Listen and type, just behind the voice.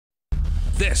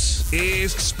This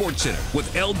is SportsCenter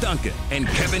with Elle Duncan and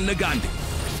Kevin Nagandi.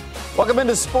 Welcome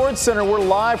into SportsCenter. We're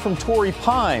live from Torrey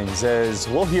Pines as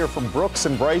we'll hear from Brooks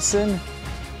and Bryson.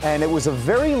 And it was a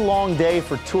very long day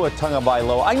for Tua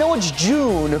Tagovailoa. I know it's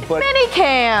June, but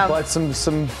minicamp. But some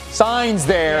signs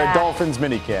there. Yeah. Dolphins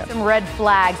minicamp. Some red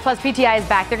flags. Plus, PTI is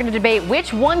back. They're going to debate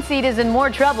which one seed is in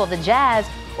more trouble, the Jazz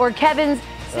or Kevin's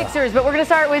Sixers. But we're going to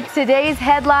start with today's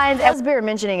headlines. As we were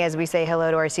mentioning, as we say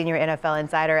hello to our senior NFL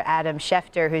insider, Adam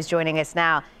Schefter, who's joining us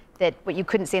now, that what you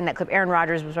couldn't see in that clip, Aaron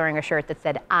Rodgers was wearing a shirt that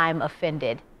said, "I'm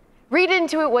offended." Read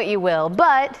into it what you will,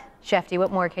 but Shefty,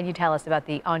 what more can you tell us about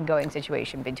the ongoing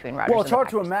situation between Rodgers and the Packers? Well,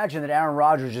 it's hard to imagine that Aaron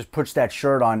Rodgers just puts that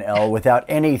shirt on, Elle, without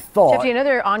any thought. Shefty,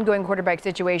 another ongoing quarterback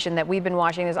situation that we've been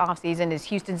watching this offseason is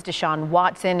Houston's Deshaun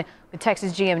Watson, with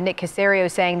Texas GM Nick Caserio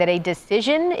saying that a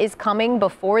decision is coming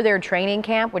before their training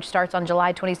camp, which starts on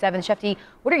July 27th. Shefty,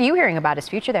 what are you hearing about his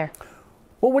future there?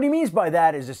 Well, what he means by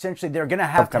that is essentially they're going to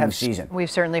have a season. We've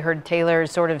certainly heard Taylor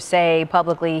sort of say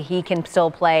publicly he can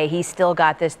still play. He's still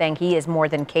got this thing. He is more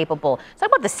than capable. Let's talk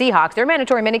about the Seahawks. Their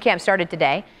mandatory minicamp started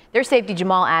today. Their safety,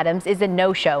 Jamal Adams, is a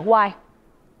no-show. Why?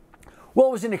 Well,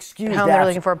 it was an excuse. They're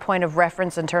looking for a point of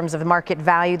reference in terms of market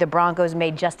value. The Broncos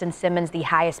made Justin Simmons the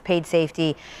highest paid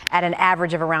safety at an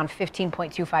average of around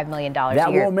 $15.25 million a year.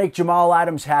 That won't make Jamal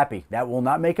Adams happy. That will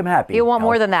not make him happy. You want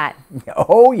more than that?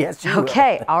 Oh, yes, you will.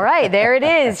 Okay, all right, there it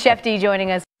is. Shefty joining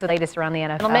us with the latest around the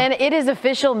NFL. Gentlemen, it is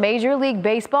official. Major League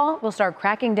Baseball will start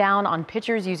cracking down on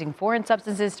pitchers using foreign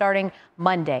substances starting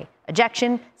Monday.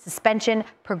 Ejection, suspension,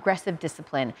 progressive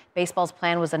discipline. Baseball's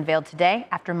plan was unveiled today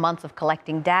after months of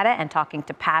collecting data and talking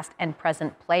to past and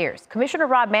present players. Commissioner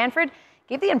Rob Manfred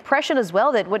gave the impression as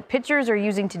well that what pitchers are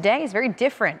using today is very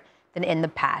different than in the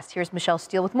past. Here's Michelle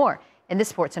Steele with more in the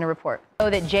SportsCenter report. So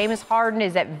that Jameis Harden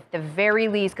is at the very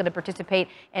least going to participate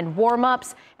in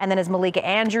warm-ups, and then as Malika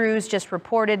Andrews just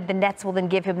reported, the Nets will then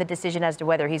give him the decision as to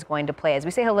whether he's going to play. As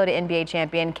we say hello to NBA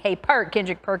champion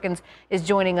Kendrick Perkins is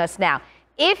joining us now.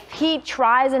 If he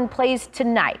tries and plays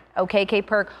tonight, okay,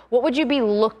 K-Perk, what would you be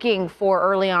looking for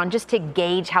early on just to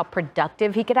gauge how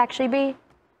productive he could actually be?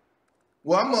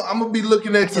 Well, I'm going to be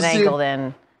looking at an ankle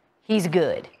then. He's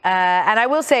good. And I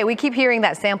will say, we keep hearing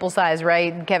that sample size,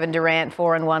 right? Kevin Durant,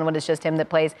 4-1, when it's just him that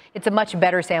plays. It's a much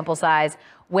better sample size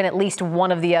when at least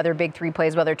one of the other big three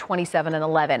plays, whether 27 and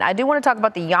 11. I do want to talk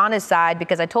about the Giannis side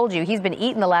because I told you he's been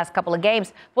eating the last couple of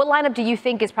games. What lineup do you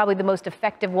think is probably the most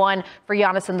effective one for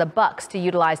Giannis and the Bucks to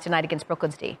utilize tonight against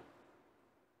Brooklyn's D?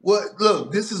 Well,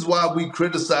 look, this is why we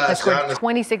criticize Giannis.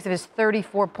 26 of his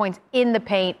 34 points in the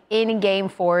paint in Game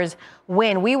 4's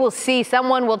win. We will see.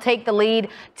 Someone will take the lead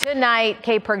tonight.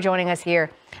 K-Perk joining us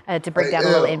here to break down a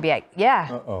little NBA. Yeah.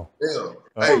 Uh-oh.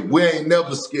 Hey, we ain't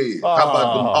never scared. How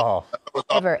about them?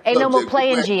 Ever. Ain't no more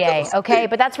playing GA, okay?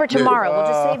 But that's for tomorrow. We'll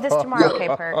just save this tomorrow,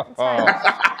 K-Perk.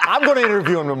 I'm going to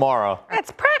interview him tomorrow.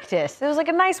 It's practice. It was like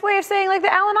a nice way of saying like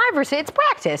the Allen Iverson. It's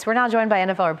practice. We're now joined by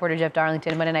NFL reporter Jeff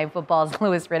Darlington, Monday Night Football's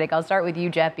Louis Riddick. I'll start with you,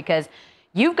 Jeff, because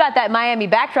you've got that Miami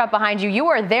backdrop behind you. You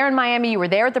were there in Miami. You were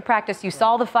there at the practice. You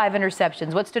saw the 5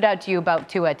 interceptions. What stood out to you about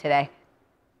Tua today?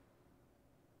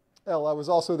 I was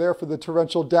also there for the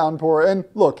torrential downpour. And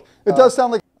look, it does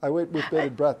sound like I wait with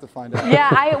bated breath to find out. Yeah,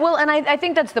 I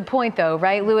think that's the point, though,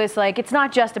 right, Louis? Like, it's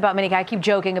not just about minicamp. I keep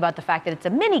joking about the fact that it's a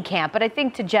minicamp, but I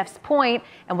think to Jeff's point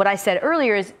and what I said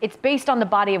earlier is it's based on the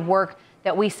body of work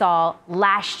that we saw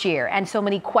last year and so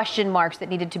many question marks that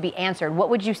needed to be answered. What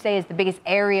would you say is the biggest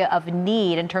area of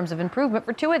need in terms of improvement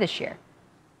for Tua this year?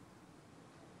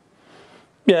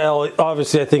 Yeah,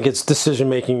 obviously, I think it's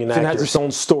decision-making and has its own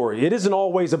story. It isn't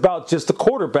always about just the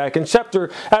quarterback. And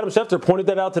Adam Schefter pointed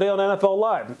that out today on NFL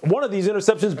Live. One of these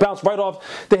interceptions bounced right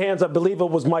off the hands, I believe it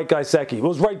was Mike Gesicki. It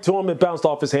was right to him. It bounced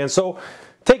off his hands. So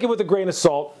take it with a grain of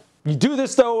salt. You do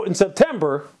this, though, in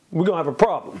September, we're going to have a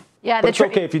problem. Yeah, but it's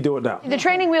okay if you do it now. The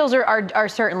training wheels are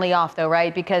certainly off, though,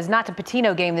 right? Because not to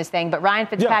Patino game this thing, but Ryan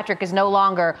Fitzpatrick is no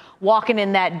longer walking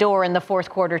in that door in the fourth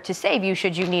quarter to save you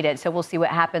should you need it. So we'll see what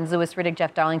happens. Louis Riddick,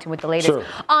 Jeff Darlington with the latest.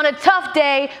 On a tough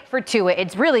day for Tua.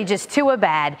 It's really just Tua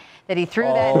bad that he threw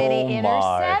that many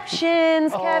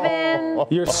interceptions, Kevin.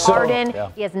 You're so Harden.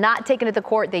 He has not taken it to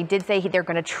court. They did say they're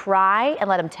going to try and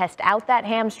let him test out that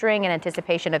hamstring in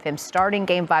anticipation of him starting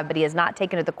Game 5, but he has not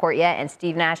taken it to court yet, and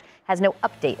Steve Nash has no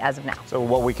update as of now. So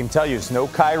what we can tell you is no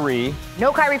Kyrie.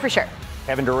 No Kyrie for sure.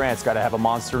 Kevin Durant's got to have a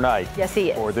monster night. Yes,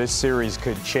 he is. Or this series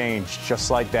could change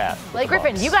just like that. Blake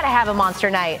Griffin, you got to have a monster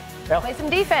night. Play some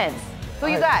defense. Who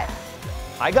you got?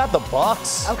 I got the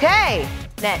Bucks. Okay.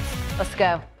 Nets. Let's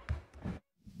go.